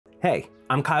Hey,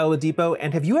 I'm Kyle with Depot,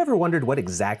 and have you ever wondered what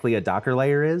exactly a Docker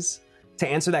layer is? To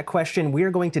answer that question, we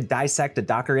are going to dissect a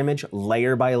Docker image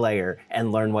layer by layer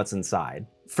and learn what's inside.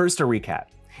 First, a recap.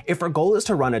 If our goal is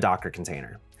to run a Docker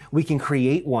container, we can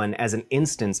create one as an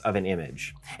instance of an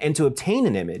image. And to obtain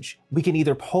an image, we can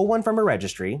either pull one from a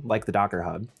registry, like the Docker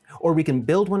Hub, or we can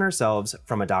build one ourselves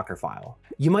from a Docker file.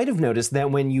 You might have noticed that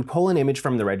when you pull an image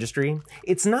from the registry,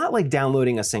 it's not like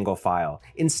downloading a single file.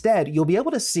 Instead, you'll be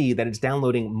able to see that it's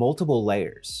downloading multiple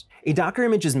layers. A Docker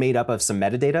image is made up of some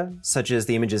metadata, such as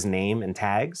the image's name and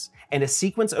tags, and a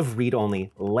sequence of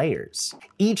read-only layers.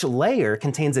 Each layer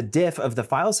contains a diff of the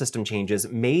file system changes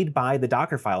made by the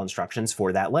Docker file instructions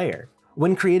for that layer.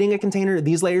 When creating a container,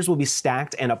 these layers will be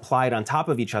stacked and applied on top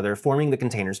of each other, forming the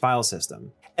container's file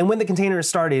system. And when the container is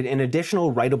started, an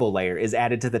additional writable layer is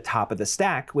added to the top of the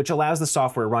stack, which allows the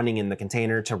software running in the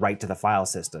container to write to the file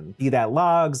system, be that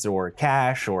logs or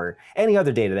cache or any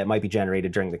other data that might be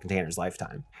generated during the container's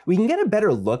lifetime. We can get a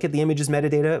better look at the image's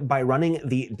metadata by running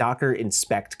the docker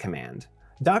inspect command.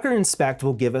 Docker inspect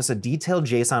will give us a detailed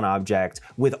JSON object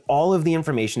with all of the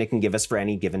information it can give us for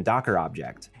any given Docker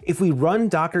object. If we run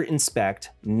docker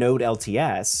inspect node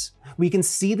LTS, we can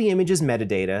see the image's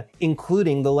metadata,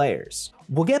 including the layers.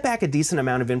 We'll get back a decent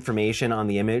amount of information on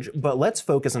the image, but let's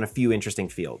focus on a few interesting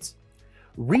fields.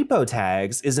 Repo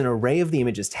tags is an array of the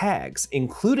image's tags,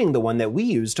 including the one that we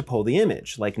use to pull the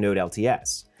image, like node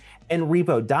LTS. And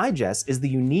repo digest is the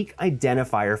unique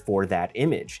identifier for that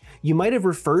image. You might have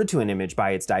referred to an image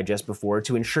by its digest before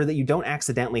to ensure that you don't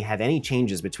accidentally have any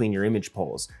changes between your image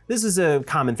pulls. This is a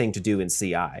common thing to do in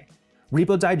CI.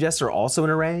 Repo digests are also an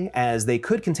array, as they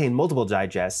could contain multiple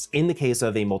digests in the case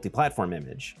of a multi-platform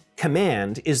image.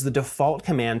 Command is the default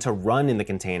command to run in the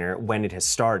container when it has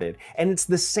started, and it's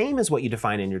the same as what you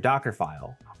define in your Docker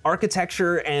file.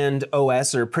 Architecture and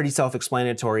OS are pretty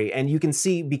self-explanatory, and you can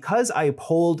see because I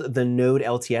pulled the node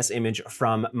LTS image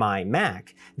from my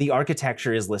Mac, the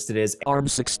architecture is listed as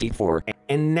ARM64.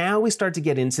 And now we start to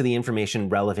get into the information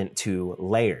relevant to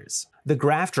layers. The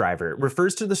graph driver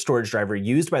refers to the storage driver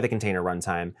used by the container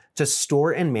runtime to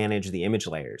store and manage the image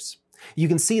layers. You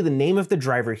can see the name of the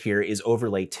driver here is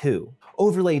Overlay 2.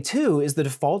 Overlay 2 is the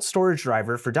default storage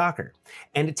driver for Docker,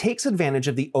 and it takes advantage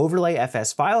of the Overlay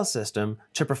FS file system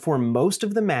to perform most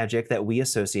of the magic that we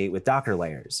associate with Docker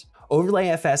layers. Overlay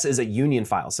FS is a union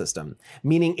file system,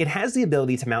 meaning it has the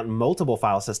ability to mount multiple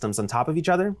file systems on top of each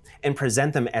other and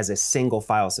present them as a single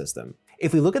file system.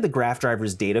 If we look at the graph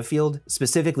driver's data field,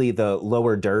 specifically the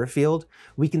lower dir field,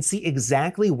 we can see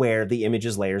exactly where the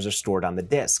image's layers are stored on the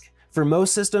disk. For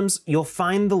most systems, you'll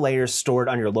find the layers stored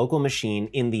on your local machine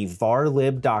in the var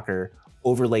lib docker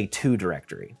overlay 2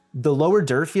 directory. The lower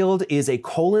dir field is a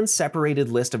colon-separated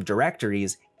list of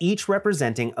directories, each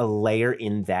representing a layer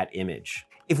in that image.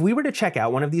 If we were to check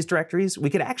out one of these directories, we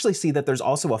could actually see that there's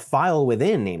also a file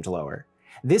within named lower.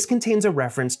 This contains a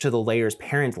reference to the layer's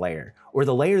parent layer, or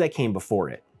the layer that came before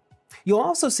it. You'll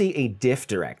also see a diff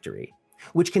directory,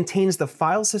 which contains the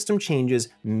file system changes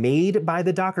made by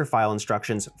the Docker file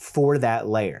instructions for that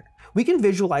layer. We can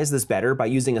visualize this better by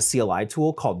using a CLI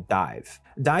tool called Dive.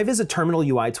 Dive is a terminal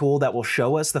UI tool that will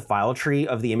show us the file tree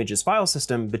of the image's file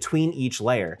system between each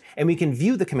layer, and we can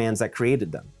view the commands that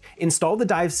created them. Install the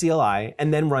Dive CLI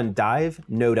and then run dive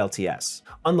node LTS.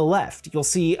 On the left, you'll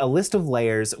see a list of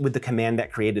layers with the command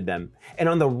that created them, and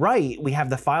on the right, we have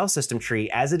the file system tree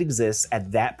as it exists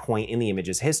at that point in the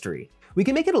image's history. We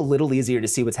can make it a little easier to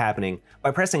see what's happening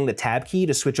by pressing the tab key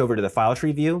to switch over to the file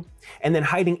tree view, and then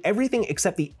hiding everything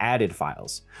except the added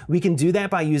files. We can do that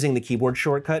by using the keyboard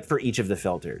shortcut for each of the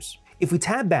filters. If we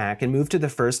tab back and move to the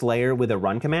first layer with a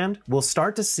run command, we'll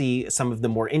start to see some of the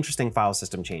more interesting file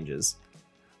system changes.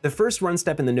 The first run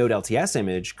step in the node LTS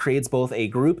image creates both a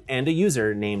group and a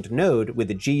user named node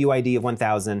with a GUID of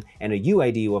 1000 and a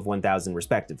UID of 1000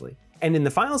 respectively. And in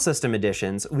the file system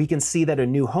additions, we can see that a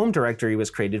new home directory was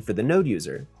created for the node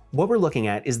user. What we're looking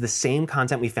at is the same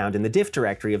content we found in the diff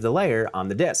directory of the layer on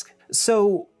the disk.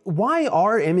 So why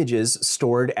are images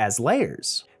stored as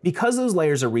layers? Because those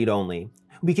layers are read-only,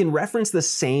 we can reference the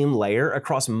same layer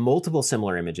across multiple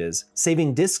similar images,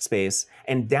 saving disk space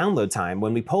and download time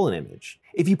when we pull an image.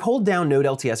 If you pulled down node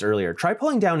LTS earlier, try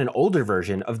pulling down an older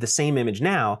version of the same image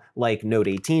now, like node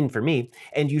 18 for me,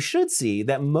 and you should see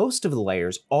that most of the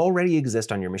layers already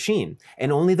exist on your machine,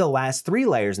 and only the last 3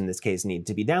 layers in this case need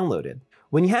to be downloaded.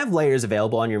 When you have layers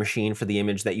available on your machine for the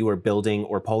image that you are building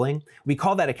or pulling, we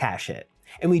call that a cache hit.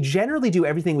 And we generally do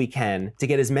everything we can to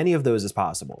get as many of those as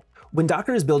possible. When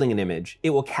Docker is building an image,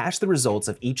 it will cache the results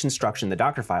of each instruction in the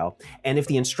Docker file, and if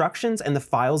the instructions and the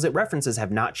files it references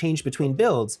have not changed between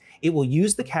builds, it will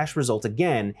use the cache result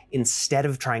again instead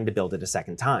of trying to build it a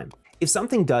second time. If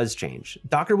something does change,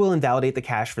 Docker will invalidate the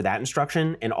cache for that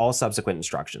instruction and all subsequent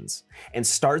instructions, and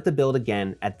start the build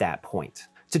again at that point.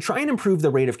 To try and improve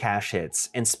the rate of cache hits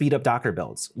and speed up Docker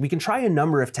builds, we can try a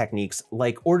number of techniques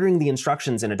like ordering the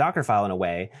instructions in a Docker file in a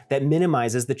way that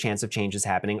minimizes the chance of changes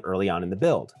happening early on in the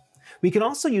build. We can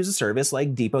also use a service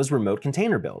like Depot's remote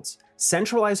container builds,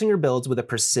 centralizing your builds with a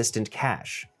persistent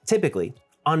cache. Typically,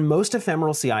 on most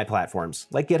ephemeral CI platforms,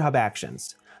 like GitHub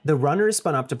Actions, the runner is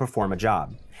spun up to perform a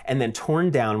job, and then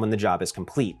torn down when the job is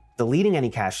complete, deleting any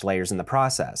cache layers in the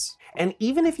process. And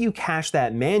even if you cache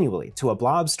that manually to a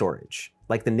blob storage,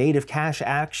 like the native cache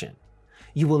action,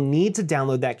 you will need to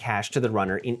download that cache to the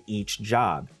runner in each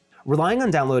job. Relying on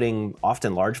downloading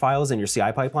often large files in your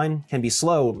CI pipeline can be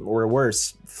slow, or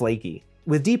worse, flaky.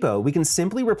 With Depot, we can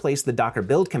simply replace the Docker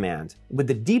build command with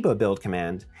the Depot build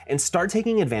command and start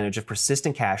taking advantage of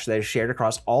persistent cache that is shared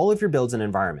across all of your builds and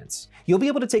environments. You'll be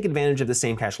able to take advantage of the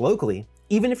same cache locally,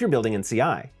 even if you're building in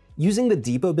CI. Using the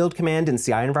Depot build command in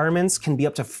CI environments can be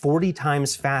up to 40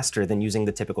 times faster than using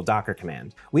the typical Docker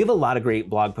command. We have a lot of great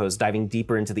blog posts diving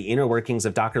deeper into the inner workings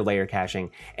of Docker layer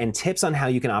caching and tips on how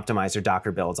you can optimize your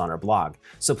Docker builds on our blog.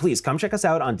 So please come check us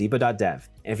out on depot.dev.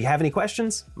 And if you have any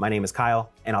questions, my name is Kyle,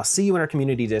 and I'll see you in our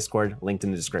community Discord linked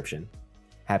in the description.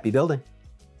 Happy building!